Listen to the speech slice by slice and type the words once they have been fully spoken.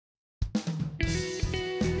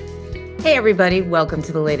Hey everybody, welcome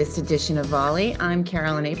to the latest edition of Volley. I'm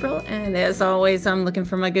Carolyn April, and as always, I'm looking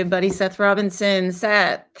for my good buddy Seth Robinson.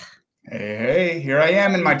 Seth. Hey, here I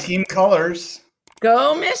am in my team colors.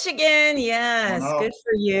 Go Michigan! Oh Yes, no. good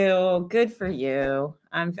for you. Good for you.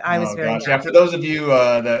 I was Oh very gosh. Yeah, for happy. those of you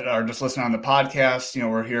that are just listening on the podcast,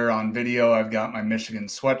 we're here on video. I've got my Michigan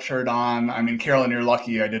sweatshirt on. I mean, Carolyn, you're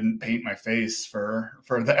lucky I didn't paint my face for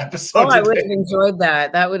the Oh, episode I would today. have enjoyed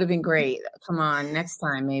that. That would have been great. Come on, next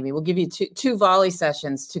time maybe we'll give you two volley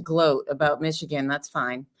sessions to gloat about Michigan. That's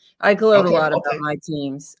fine. I gloat a Okay, lot about my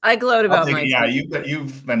teams. I gloat I'll about take my it. Yeah, team.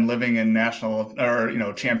 you've been living in national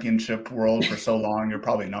or championship world for so long, you're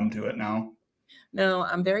probably numb to it now. No,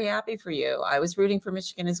 I'm very happy for you. I was rooting for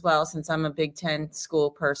Michigan as well, since I'm a Big Ten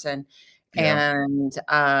school person. Yeah.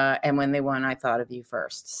 And when they won, I thought of you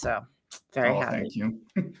first. So very Oh, happy. thank you.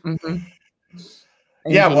 Mhm.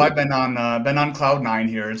 Yeah, well, Indeed. I've been on cloud nine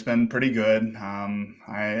here. It's been pretty good.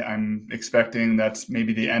 I'm expecting that's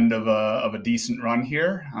maybe the end of a decent run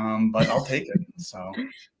here, but I'll take it. So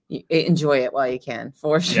Enjoy it while you can,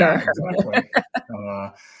 for yeah, sure. exactly.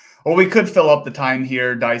 Well, we could fill up the time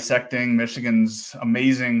here dissecting Michigan's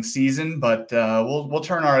amazing season, but we'll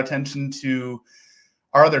turn our attention to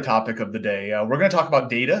our other topic of the day. We're going to talk about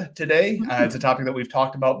data today. It's a topic that we've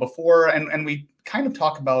talked about before, and we kind of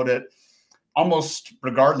talk about it almost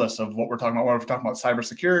regardless of what we're talking about, whether we're talking about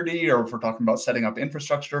cybersecurity or if we're talking about setting up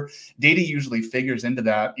infrastructure. Data usually figures into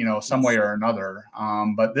that, some way or another.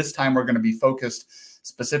 But this time we're going to be focused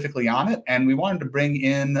specifically on it. And we wanted to bring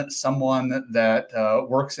in someone that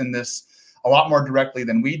works in this a lot more directly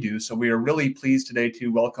than we do. So we are really pleased today to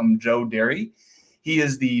welcome Joe Dery. He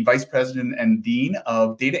is the Vice President and Dean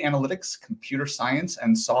of Data Analytics, Computer Science,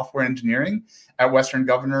 and Software Engineering at Western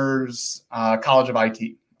Governors College of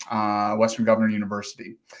IT. Western Governor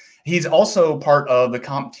University. He's also part of the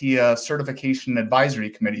CompTIA Certification Advisory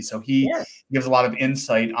Committee. So he gives a lot of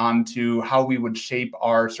insight onto how we would shape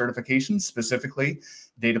our certifications, specifically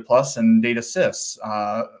Data Plus and Data Sys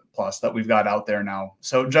Plus that we've got out there now.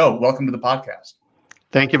 So Joe, welcome to the podcast.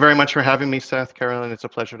 Thank you very much for having me, Seth, Carolyn. It's a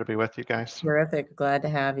pleasure to be with you guys. Terrific. Glad to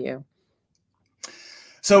have you.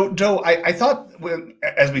 So, Joe, I thought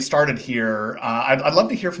as we started here, I'd love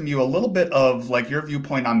to hear from you a little bit of like your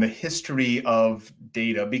viewpoint on the history of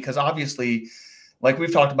data, because obviously, like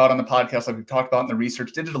we've talked about on the podcast, like we've talked about in the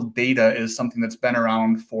research, digital data is something that's been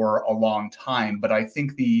around for a long time. But I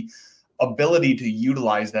think the ability to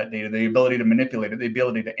utilize that data, the ability to manipulate it, the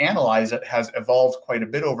ability to analyze it has evolved quite a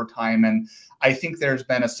bit over time. And I think there's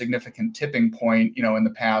been a significant tipping point, in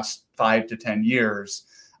the past 5 to 10 years.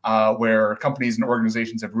 Where companies and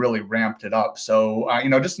organizations have really ramped it up. So,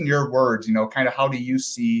 just in your words, kind of how do you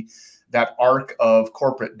see that arc of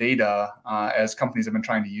corporate data as companies have been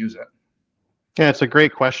trying to use it? Yeah, it's a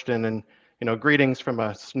great question. And, greetings from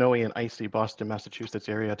a snowy and icy Boston, Massachusetts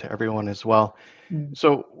area to everyone as well.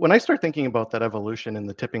 So when I start thinking about that evolution and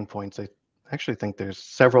the tipping points, I actually think there's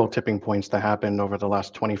several tipping points that happened over the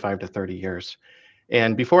last 25 to 30 years.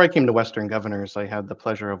 And before I came to Western Governors, I had the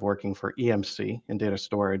pleasure of working for EMC in data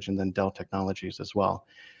storage and then Dell Technologies as well.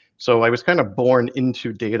 So I was kind of born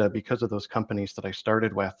into data because of those companies that I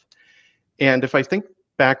started with. And if I think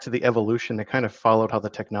back to the evolution, it kind of followed how the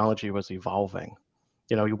technology was evolving.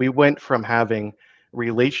 We went from having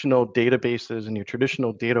relational databases and your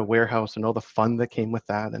traditional data warehouse and all the fun that came with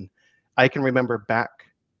that. And I can remember back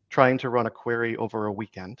trying to run a query over a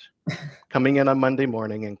weekend, coming in on Monday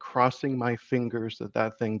morning and crossing my fingers that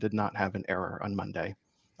that thing did not have an error on Monday.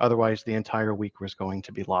 Otherwise, the entire week was going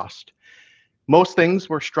to be lost. Most things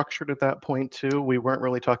were structured at that point too. We weren't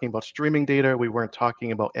really talking about streaming data. We weren't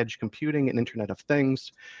talking about edge computing and Internet of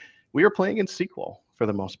Things. We were playing in SQL for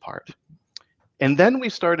the most part. And then we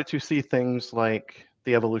started to see things like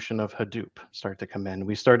the evolution of Hadoop start to come in.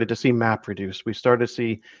 We started to see MapReduce. We started to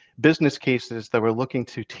see business cases that were looking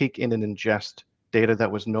to take in and ingest data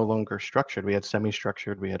that was no longer structured. We had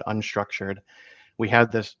semi-structured, we had unstructured. We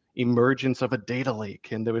had this emergence of a data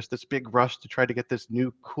lake, and there was this big rush to try to get this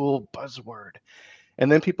new cool buzzword.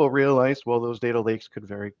 And then people realized, well, those data lakes could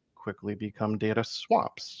very quickly become data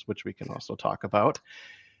swamps, which we can also talk about.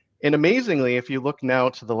 And amazingly, if you look now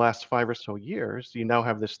to the last 5 or so years, you now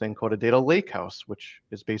have this thing called a data lakehouse, which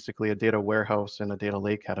is basically a data warehouse and a data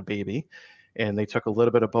lake had a baby. And they took a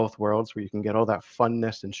little bit of both worlds where you can get all that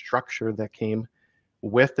funness and structure that came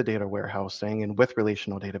with the data warehousing and with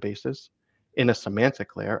relational databases in a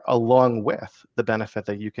semantic layer, along with the benefit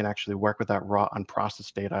that you can actually work with that raw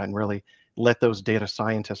unprocessed data and really let those data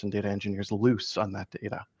scientists and data engineers loose on that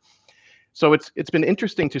data. So it's been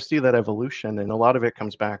interesting to see that evolution, and a lot of it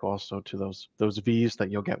comes back also to those V's that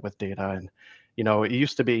you'll get with data. And It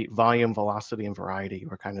used to be volume, velocity, and variety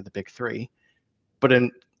were kind of the big three. But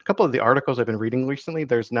in a couple of the articles I've been reading recently,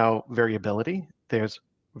 there's now variability. There's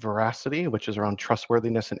veracity, which is around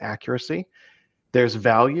trustworthiness and accuracy. There's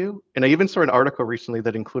value. And I even saw an article recently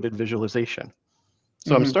that included visualization.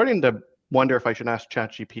 So I'm starting to wonder if I should ask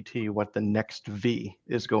ChatGPT what the next V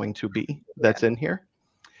is going to be that's in here.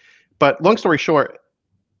 But long story short,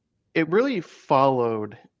 it really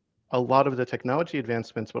followed a lot of the technology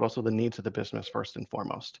advancements, but also the needs of the business first and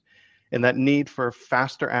foremost. And that need for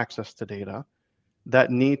faster access to data, that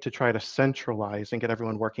need to try to centralize and get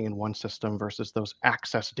everyone working in one system versus those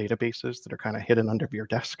access databases that are kind of hidden under your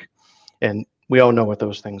desk. And we all know what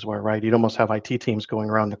those things were, right? You'd almost have IT teams going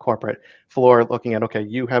around the corporate floor looking at, okay,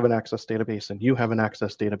 you have an access database and you have an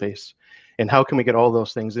access database. And how can we get all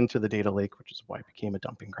those things into the data lake, which is why it became a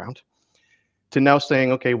dumping ground, to now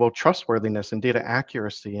saying, okay, well, trustworthiness and data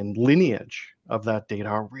accuracy and lineage of that data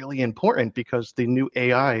are really important because the new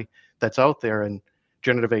AI that's out there and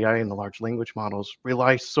generative AI and the large language models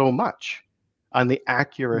rely so much on the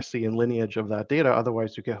accuracy and lineage of that data.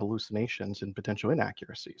 Otherwise, you get hallucinations and potential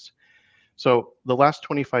inaccuracies. So the last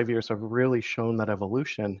 25 years have really shown that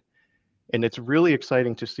evolution, and it's really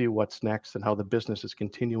exciting to see what's next and how the business is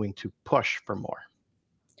continuing to push for more.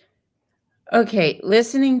 Okay,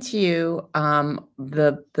 listening to you,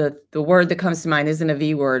 the word that comes to mind isn't a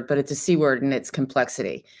V word, but it's a C word, and it's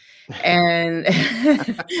complexity. And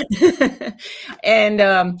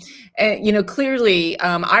and clearly,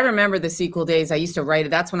 I remember the SQL days. I used to write it.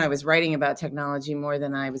 That's when I was writing about technology more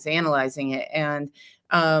than I was analyzing it. And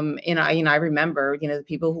I remember, the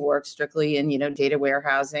people who worked strictly in, data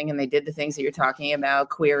warehousing, and they did the things that you're talking about,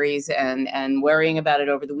 queries and worrying about it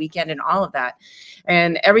over the weekend and all of that.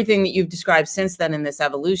 And everything that you've described since then in this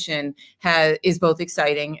evolution is both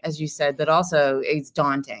exciting, as you said, but also it's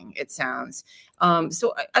daunting, it sounds.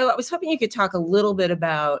 So I was hoping you could talk a little bit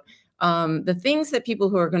about the things that people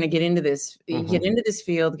who are going to get into this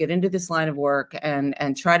field, get into this line of work,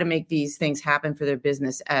 and try to make these things happen for their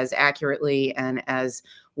business as accurately and as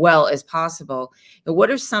well as possible. What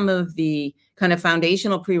are some of the kind of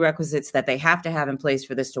foundational prerequisites that they have to have in place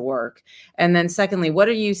for this to work? And then secondly, what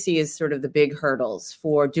do you see as sort of the big hurdles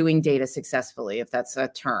for doing data successfully, if that's a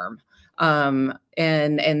term?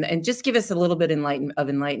 And just give us a little bit of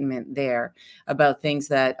enlightenment there about things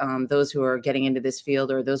that those who are getting into this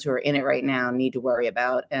field or those who are in it right now need to worry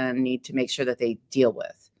about and need to make sure that they deal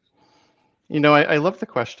with. I love the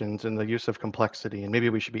questions and the use of complexity, and maybe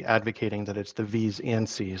we should be advocating that it's the V's and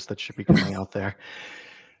C's that should be coming out there.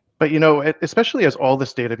 But, especially as all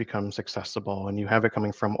this data becomes accessible and you have it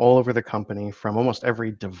coming from all over the company, from almost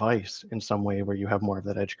every device in some way where you have more of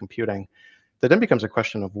that edge computing, that then becomes a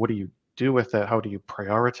question of what do you do with it? How do you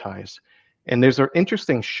prioritize? And there's an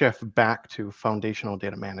interesting shift back to foundational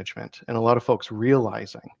data management. And a lot of folks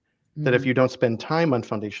realizing that if you don't spend time on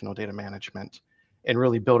foundational data management and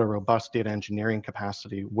really build a robust data engineering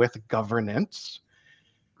capacity with governance,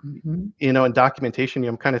 and documentation,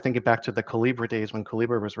 I'm kind of thinking back to the Calibra days when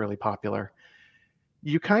Calibra was really popular.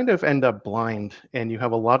 You kind of end up blind and you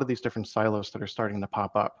have a lot of these different silos that are starting to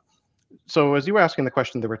pop up. So as you were asking the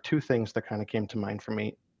question, there were two things that kind of came to mind for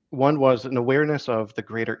me. One was an awareness of the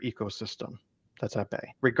greater ecosystem that's at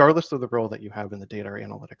bay, regardless of the role that you have in the data or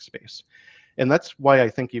analytics space. And that's why I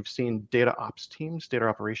think you've seen data ops teams, data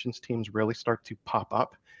operations teams really start to pop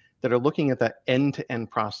up that are looking at that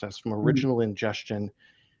end-to-end process from original ingestion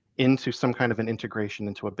into some kind of an integration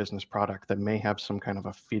into a business product that may have some kind of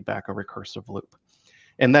a feedback or recursive loop.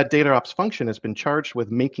 And that data ops function has been charged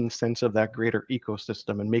with making sense of that greater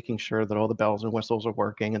ecosystem and making sure that all the bells and whistles are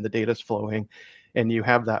working and the data is flowing, and you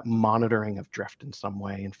have that monitoring of drift in some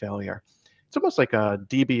way and failure. It's almost like a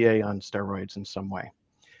DBA on steroids in some way.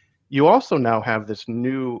 You also now have this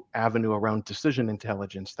new avenue around decision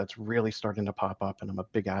intelligence that's really starting to pop up, and I'm a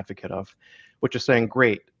big advocate of, which is saying,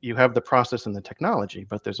 great, you have the process and the technology,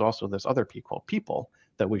 but there's also this other people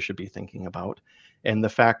that we should be thinking about. And the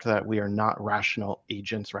fact that we are not rational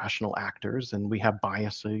agents, rational actors, and we have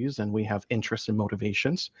biases and we have interests and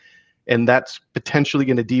motivations. And that's potentially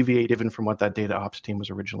going to deviate even from what that data ops team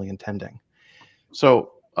was originally intending.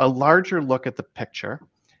 So a larger look at the picture,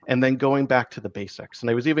 and then going back to the basics. And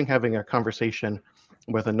I was even having a conversation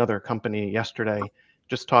with another company yesterday,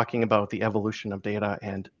 just talking about the evolution of data.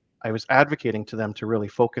 And I was advocating to them to really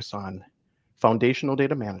focus on foundational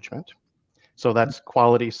data management. So that's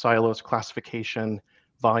quality, silos, classification,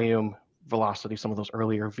 volume, velocity, some of those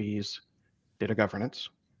earlier V's, data governance,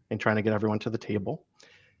 and trying to get everyone to the table.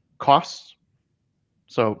 Costs.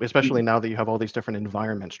 So especially now that you have all these different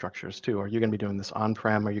environment structures too, are you going to be doing this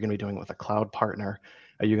on-prem? Are you going to be doing it with a cloud partner?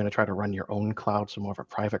 Are you going to try to run your own cloud, so more of a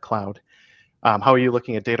private cloud? How are you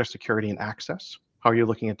looking at data security and access? How are you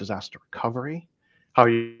looking at disaster recovery? How are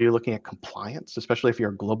you looking at compliance? Especially if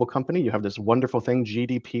you're a global company, you have this wonderful thing,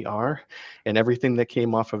 GDPR, and everything that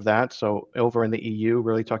came off of that. So over in the EU,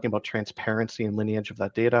 really talking about transparency and lineage of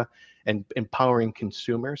that data and empowering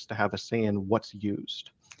consumers to have a say in what's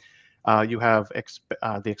used. You have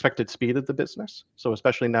the expected speed of the business. So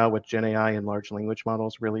especially now with Gen AI and large language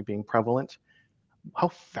models really being prevalent, how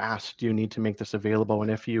fast do you need to make this available?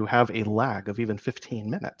 And if you have a lag of even 15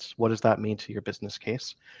 minutes, what does that mean to your business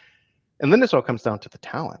case? And then this all comes down to the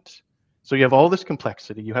talent. So you have all this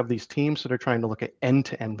complexity. You have these teams that are trying to look at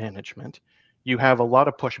end-to-end management. You have a lot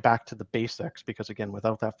of push back to the basics because, again,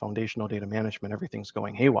 without that foundational data management, everything's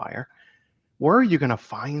going haywire. Where are you going to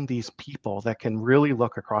find these people that can really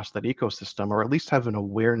look across that ecosystem or at least have an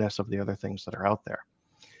awareness of the other things that are out there?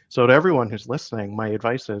 So to everyone who's listening, my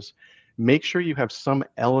advice is make sure you have some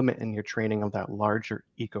element in your training of that larger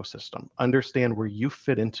ecosystem. Understand where you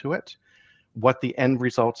fit into it, what the end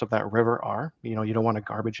results of that river are. You don't want a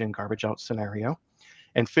garbage in, garbage out scenario,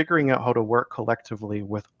 and figuring out how to work collectively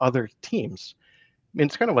with other teams.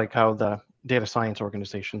 It's kind of like how the data science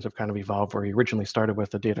organizations have kind of evolved, where you originally started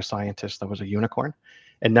with a data scientist that was a unicorn.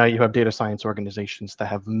 And now you have data science organizations that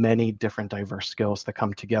have many different diverse skills that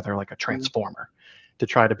come together like a transformer to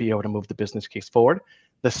try to be able to move the business case forward.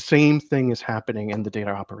 The same thing is happening in the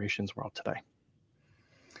data operations world today.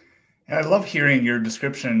 And I love hearing your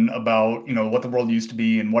description about, what the world used to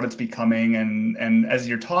be and what it's becoming. And as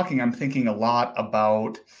you're talking, I'm thinking a lot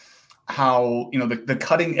about how, the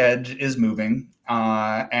cutting edge is moving,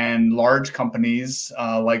 and large companies,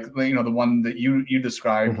 like, the one that you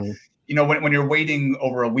described, when you're waiting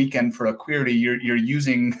over a weekend for a query, you're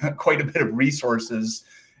using quite a bit of resources,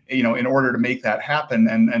 in order to make that happen.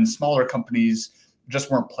 And smaller companies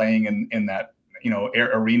just weren't playing in that,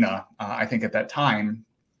 arena, I think at that time.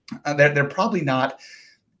 They're probably not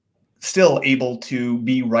still able to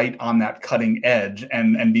be right on that cutting edge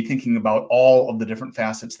and be thinking about all of the different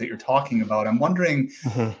facets that you're talking about. I'm wondering,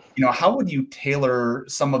 how would you tailor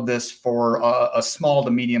some of this for a small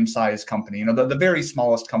to medium-sized company? The very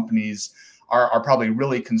smallest companies are probably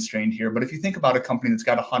really constrained here. But if you think about a company that's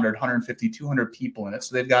got 100, 150, 200 people in it,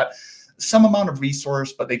 so they've got some amount of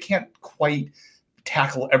resource, but they can't quite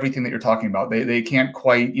tackle everything that you're talking about. They can't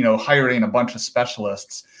quite, hire in a bunch of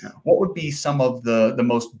specialists. No. What would be some of the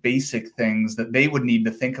most basic things that they would need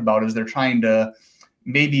to think about as they're trying to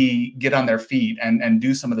maybe get on their feet and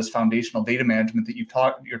do some of this foundational data management that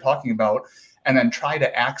you're talking about, and then try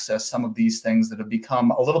to access some of these things that have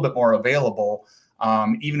become a little bit more available,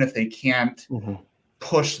 even if they can't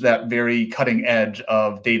push that very cutting edge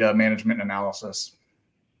of data management analysis?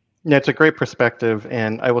 Yeah, it's a great perspective,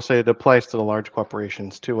 and I will say it applies to the large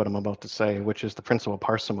corporations too, what I'm about to say, which is the principle of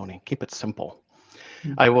parsimony. Keep it simple.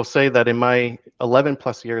 I will say that in my 11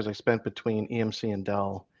 plus years I spent between EMC and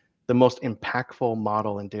Dell, the most impactful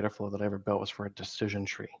model in data flow that I ever built was for a decision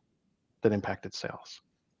tree that impacted sales.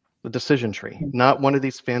 The decision tree, not one of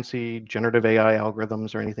these fancy generative AI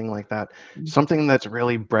algorithms or anything like that, something that's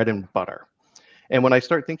really bread and butter. And when I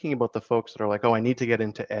start thinking about the folks that are like, oh, I need to get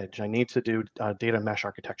into edge, I need to do data mesh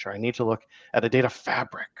architecture, I need to look at a data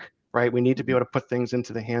fabric, right? We need to be able to put things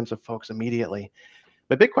into the hands of folks immediately.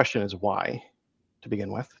 The big question is why, to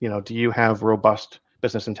begin with. Do you have robust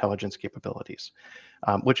business intelligence capabilities?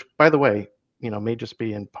 Which, by the way, may just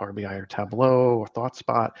be in Power BI or Tableau or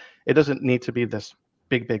ThoughtSpot. It doesn't need to be this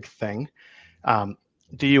big thing.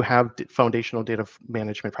 Do you have foundational data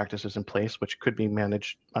management practices in place, which could be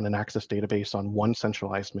managed on an Access database on one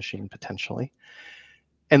centralized machine potentially?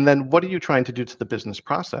 And then what are you trying to do to the business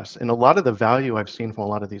process? And a lot of the value I've seen from a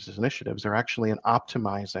lot of these initiatives are actually in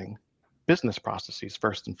optimizing business processes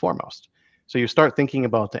first and foremost. So you start thinking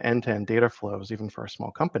about the end-to-end data flows, even for a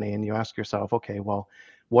small company, and you ask yourself, okay, well,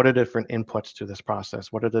 what are the different inputs to this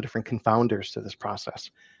process? What are the different confounders to this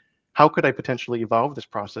process? How could I potentially evolve this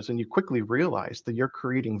process? And you quickly realize that you're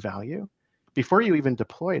creating value before you even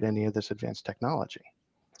deployed any of this advanced technology.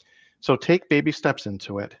 So take baby steps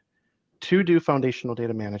into it. To do foundational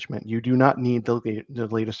data management, you do not need the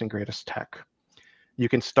latest and greatest tech. You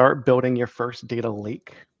can start building your first data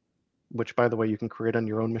lake, which, by the way, you can create on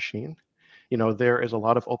your own machine. There is a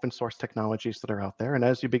lot of open source technologies that are out there. And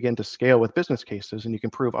as you begin to scale with business cases and you can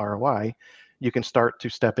prove ROI, you can start to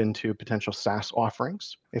step into potential SaaS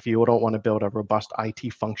offerings if you don't want to build a robust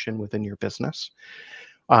IT function within your business.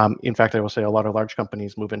 In fact, I will say a lot of large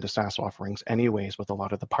companies move into SaaS offerings anyways with a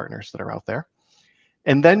lot of the partners that are out there.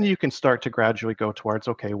 And then you can start to gradually go towards,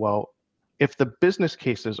 okay, well, if the business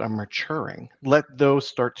cases are maturing, let those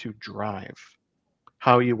start to drive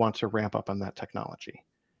how you want to ramp up on that technology.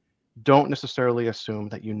 don't necessarily assume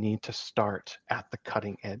that you need to start at the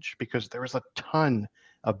cutting edge, because there is a ton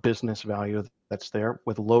of business value that's there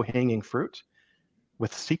with low-hanging fruit,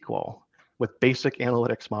 with SQL, with basic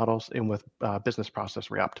analytics models, and with business process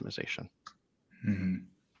reoptimization. Mm-hmm.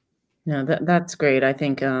 No, that's great. I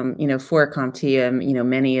think, for CompTIA,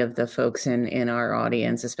 many of the folks in our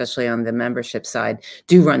audience, especially on the membership side,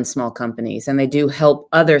 do run small companies, and they do help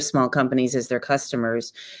other small companies as their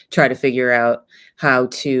customers try to figure out how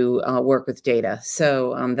to work with data.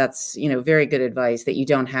 So that's, very good advice, that you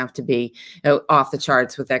don't have to be off the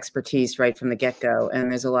charts with expertise right from the get-go. And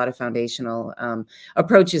there's a lot of foundational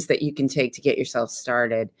approaches that you can take to get yourself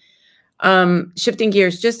started. Shifting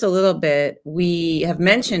gears just a little bit, we have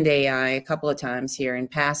mentioned AI a couple of times here in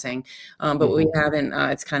passing, but we haven't.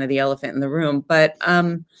 It's kind of the elephant in the room. But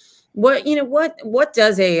what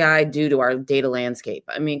does AI do to our data landscape?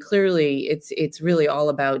 I mean, clearly, it's really all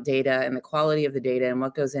about data and the quality of the data and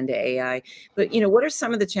what goes into AI. But what are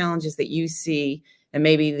some of the challenges that you see, and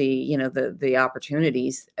maybe the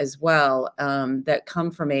opportunities as well, that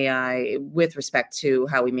come from AI with respect to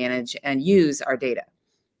how we manage and use our data?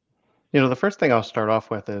 The first thing I'll start off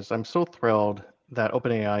with is I'm so thrilled that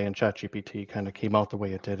OpenAI and ChatGPT kind of came out the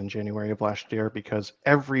way it did in January of last year, because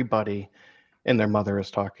everybody and their mother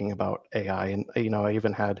is talking about AI. And, I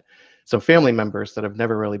even had some family members that have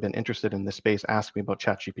never really been interested in this space ask me about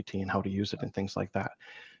ChatGPT and how to use it and things like that.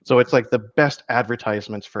 So it's like the best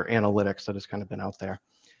advertisements for analytics that has kind of been out there.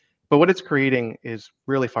 But what it's creating is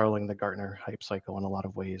really following the Gartner hype cycle in a lot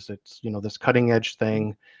of ways. It's, this cutting edge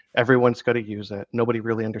thing. Everyone's got to use it. Nobody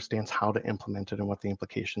really understands how to implement it and what the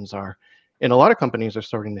implications are. And a lot of companies are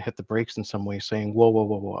starting to hit the brakes in some ways, saying, whoa, whoa,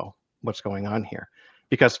 whoa, whoa, what's going on here?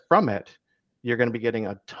 Because from it, you're going to be getting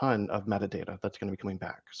a ton of metadata that's going to be coming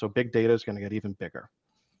back. So big data is going to get even bigger.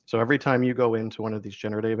 So every time you go into one of these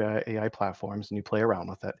generative AI platforms and you play around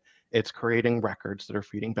with it, it's creating records that are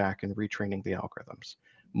feeding back and retraining the algorithms.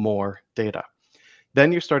 More data.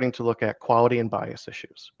 Then you're starting to look at quality and bias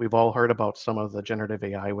issues. We've all heard about some of the generative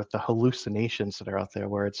AI with the hallucinations that are out there,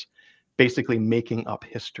 where it's basically making up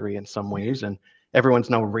history in some ways, and everyone's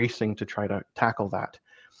now racing to try to tackle that.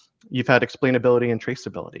 You've had explainability and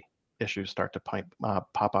traceability issues start to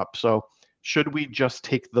pop up. So should we just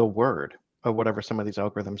take the word of whatever some of these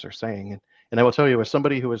algorithms are saying? And I will tell you, as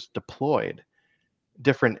somebody who has deployed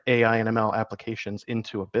different AI and ML applications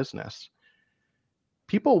into a business,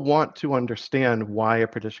 people want to understand why a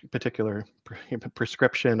particular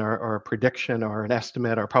prescription or a prediction or an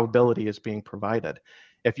estimate or probability is being provided.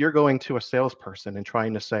 If you're going to a salesperson and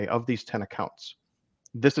trying to say, of these 10 accounts,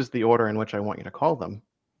 this is the order in which I want you to call them,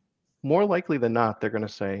 more likely than not, they're going to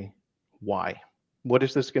say, why? What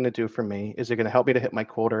is this going to do for me? Is it going to help me to hit my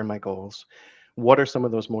quota and my goals? What are some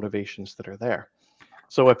of those motivations that are there?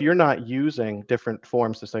 So if you're not using different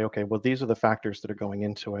forms to say, okay, well, these are the factors that are going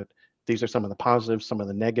into it, these are some of the positives, some of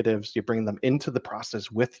the negatives, you bring them into the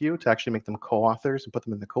process with you to actually make them co-authors and put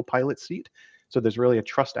them in the co-pilot seat. So there's really a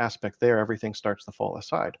trust aspect there. Everything starts to fall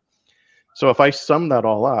aside. So if I sum that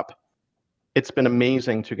all up, it's been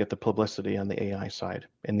amazing to get the publicity on the AI side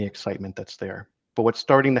and the excitement that's there. But what's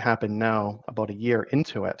starting to happen now, about a year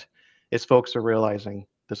into it, is folks are realizing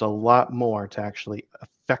there's a lot more to actually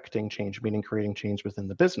affecting change, meaning creating change within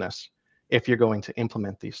the business, if you're going to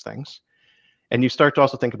implement these things. And you start to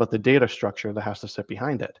also think about the data structure that has to sit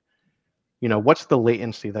behind it. What's the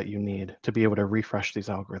latency that you need to be able to refresh these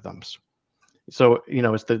algorithms? So,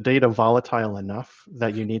 is the data volatile enough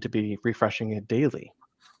that you need to be refreshing it daily?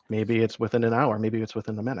 Maybe it's within an hour, maybe it's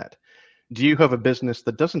within a minute. Do you have a business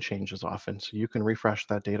that doesn't change as often, so you can refresh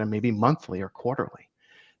that data maybe monthly or quarterly?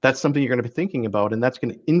 That's something you're going to be thinking about, and that's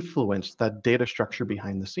going to influence that data structure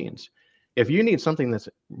behind the scenes. If you need something that's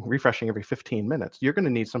refreshing every 15 minutes, you're going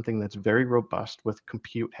to need something that's very robust with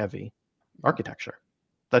compute-heavy architecture.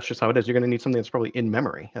 That's just how it is. You're going to need something that's probably in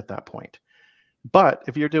memory at that point. But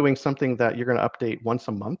if you're doing something that you're going to update once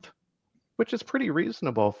a month, which is pretty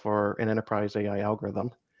reasonable for an enterprise AI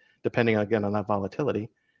algorithm, depending, again, on that volatility,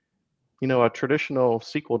 a traditional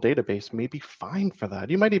SQL database may be fine for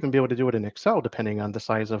that. You might even be able to do it in Excel, depending on the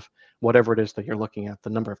size of whatever it is that you're looking at, the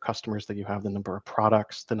number of customers that you have, the number of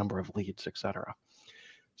products, the number of leads, etc.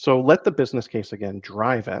 So let the business case, again,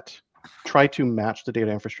 drive it. Try to match the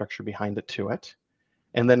data infrastructure behind it to it.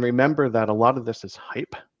 And then remember that a lot of this is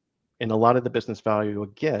hype. And a lot of the business value,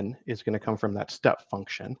 again, is going to come from that step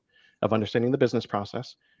function of understanding the business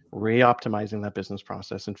process, re-optimizing that business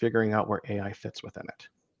process, and figuring out where AI fits within it.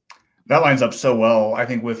 That lines up so well, I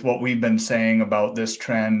think, with what we've been saying about this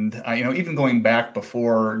trend, even going back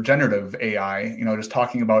before generative AI, just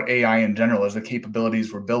talking about AI in general as the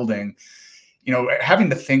capabilities we're building. having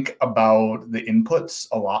to think about the inputs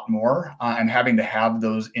a lot more and having to have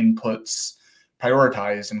those inputs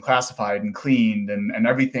prioritized and classified and cleaned and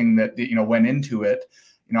everything that, went into it.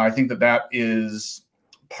 I think that is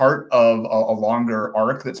part of a longer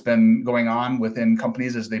arc that's been going on within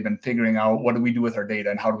companies as they've been figuring out what do we do with our data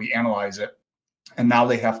and how do we analyze it. And now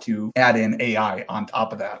they have to add in AI on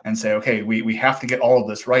top of that and say, okay, we have to get all of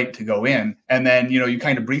this right to go in. And then, you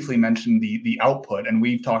kind of briefly mentioned the output. And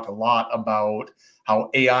we've talked a lot about how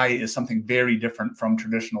AI is something very different from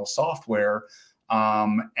traditional software.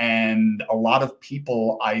 And a lot of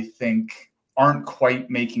people, I think, aren't quite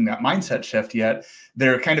making that mindset shift yet.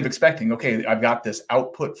 They're kind of expecting, okay, I've got this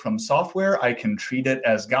output from software. I can treat it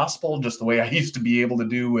as gospel, just the way I used to be able to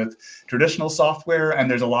do with traditional software.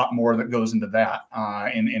 And there's a lot more that goes into that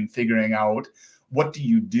in figuring out what do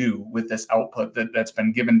you do with this output that's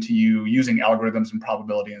been given to you using algorithms and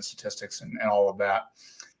probability and statistics and all of that.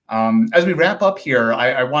 As we wrap up here,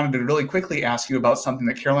 I wanted to really quickly ask you about something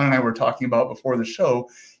that Carolyn and I were talking about before the show.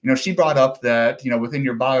 She brought up that, within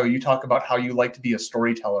your bio, you talk about how you like to be a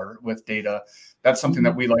storyteller with data. That's something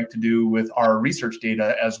that we like to do with our research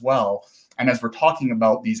data as well. And as we're talking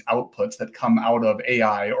about these outputs that come out of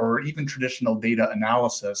AI or even traditional data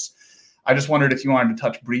analysis, I just wondered if you wanted to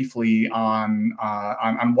touch briefly on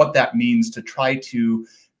what that means to try to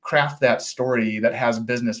craft that story that has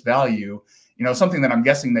business value. Something that I'm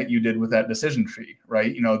guessing that you did with that decision tree,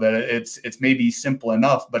 right? That it's maybe simple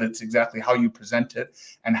enough, but it's exactly how you present it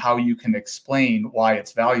and how you can explain why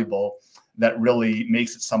it's valuable that really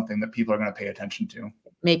makes it something that people are going to pay attention to.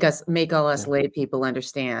 Make all us lay people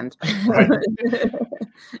understand. Right.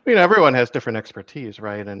 Everyone has different expertise,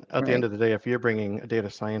 right? And at the end of the day, if you're bringing a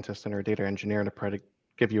data scientist and or a data engineer to try to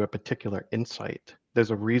give you a particular insight,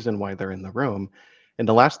 there's a reason why they're in the room. And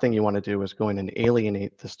the last thing you want to do is go in and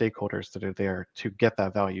alienate the stakeholders that are there to get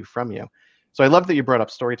that value from you. So I love that you brought up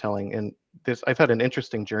storytelling. And I've had an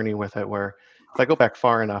interesting journey with it where if I go back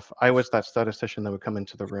far enough, I was that statistician that would come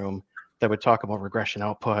into the room that would talk about regression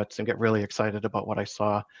outputs and get really excited about what I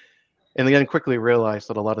saw. And then quickly realized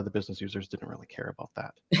that a lot of the business users didn't really care about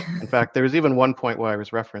that. In fact, there was even one point where I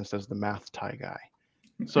was referenced as the math tie guy.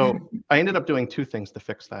 So I ended up doing two things to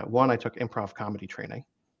fix that. One, I took improv comedy training.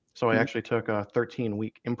 So I actually took a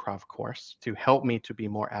 13-week improv course to help me to be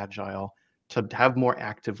more agile, to have more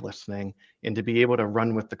active listening, and to be able to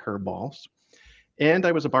run with the curveballs. And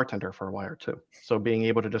I was a bartender for a while too. So being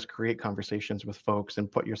able to just create conversations with folks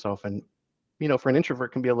and put yourself in, for an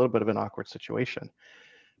introvert can be a little bit of an awkward situation.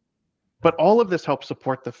 But all of this helps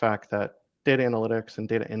support the fact that data analytics and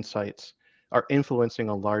data insights are influencing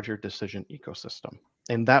a larger decision ecosystem.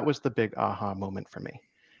 And that was the big aha moment for me.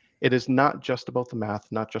 It is not just about the math,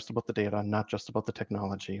 not just about the data, not just about the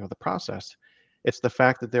technology or the process. It's the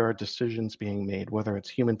fact that there are decisions being made, whether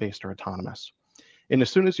it's human-based or autonomous. And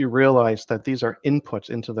as soon as you realize that these are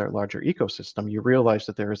inputs into their larger ecosystem, you realize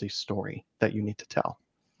that there is a story that you need to tell.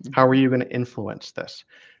 How are you going to influence this?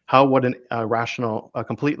 How would a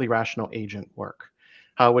completely rational agent work?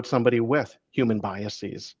 How would somebody with human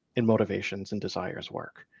biases and motivations and desires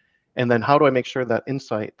work? And then how do I make sure that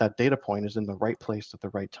insight, that data point is in the right place at the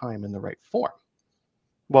right time in the right form?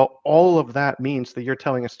 Well, all of that means that you're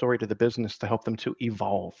telling a story to the business to help them to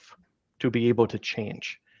evolve, to be able to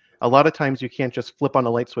change. A lot of times you can't just flip on a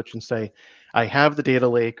light switch and say, I have the data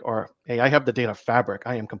lake, or hey, I have the data fabric.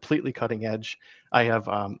 I am completely cutting edge. I have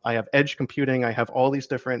edge computing. I have all these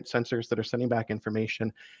different sensors that are sending back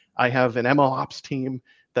information. I have an ML ops team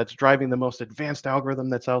that's driving the most advanced algorithm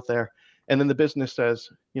that's out there. And then the business says,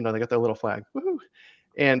 they got their little flag. Woo-hoo.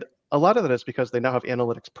 And a lot of that is because they now have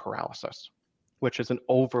analytics paralysis, which is an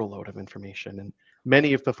overload of information. And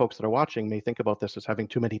many of the folks that are watching may think about this as having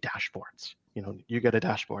too many dashboards. You get a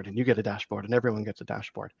dashboard and you get a dashboard and everyone gets a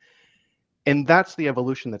dashboard. And that's the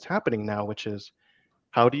evolution that's happening now, which is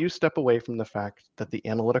how do you step away from the fact that the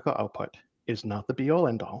analytical output is not the be all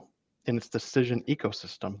end all, and it's the decision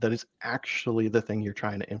ecosystem that is actually the thing you're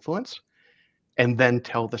trying to influence, and then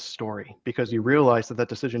tell the story, because you realize that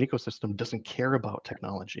decision ecosystem doesn't care about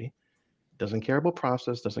technology, doesn't care about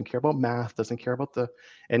process, doesn't care about math, doesn't care about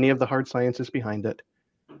any of the hard sciences behind it.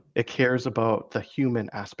 It cares about the human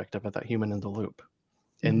aspect of it, that human in the loop.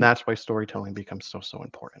 And that's why storytelling becomes so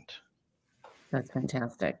important. That's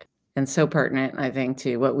fantastic. And so pertinent, I think,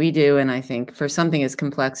 to what we do. And I think for something as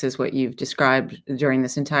complex as what you've described during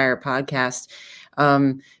this entire podcast,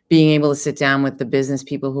 being able to sit down with the business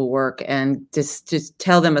people who work and just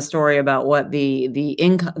tell them a story about what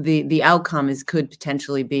the outcome could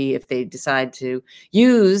potentially be if they decide to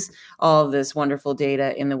use all of this wonderful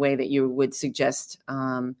data in the way that you would suggest,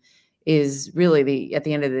 is really at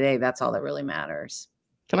the end of the day, that's all that really matters.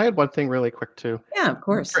 Can I add one thing really quick too? Yeah, of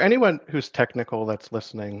course. For anyone who's technical that's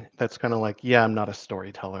listening, that's kind of like, yeah, I'm not a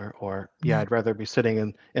storyteller, or yeah, I'd rather be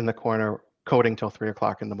sitting in the corner coding till 3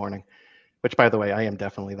 o'clock in the morning, which by the way, I am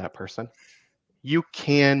definitely that person. You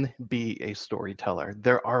can be a storyteller.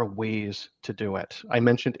 There are ways to do it. I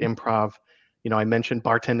mentioned improv, I mentioned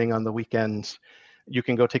bartending on the weekends. You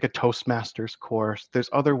can go take a Toastmasters course. There's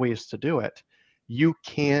other ways to do it. You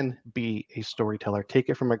can be a storyteller. Take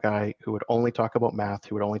it from a guy who would only talk about math,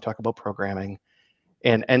 who would only talk about programming,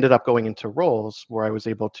 and ended up going into roles where I was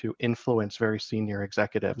able to influence very senior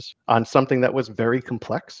executives on something that was very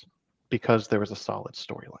complex because there was a solid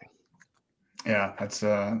storyline. Yeah,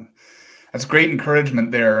 that's great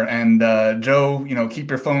encouragement there. And Joe, keep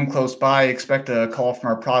your phone close by. Expect a call from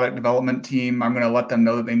our product development team. I'm going to let them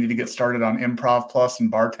know that they need to get started on Improv Plus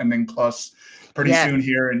and Bartending Plus pretty soon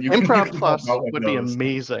here. And you Improv can Plus help out with would those. be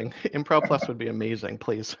amazing. Improv Plus would be amazing,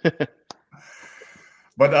 please.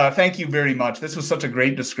 But thank you very much. This was such a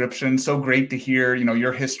great description. So great to hear,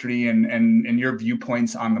 your history and your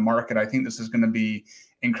viewpoints on the market. I think this is going to be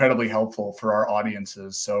incredibly helpful for our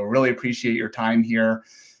audiences. So really appreciate your time here.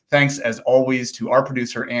 Thanks, as always, to our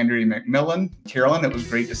producer, Andrea McMillan. Carolyn, it was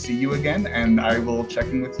great to see you again, and I will check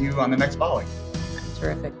in with you on the next volley.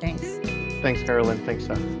 Terrific. Thanks. Thanks, Carolyn. Thanks,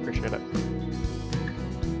 Seth. Appreciate it.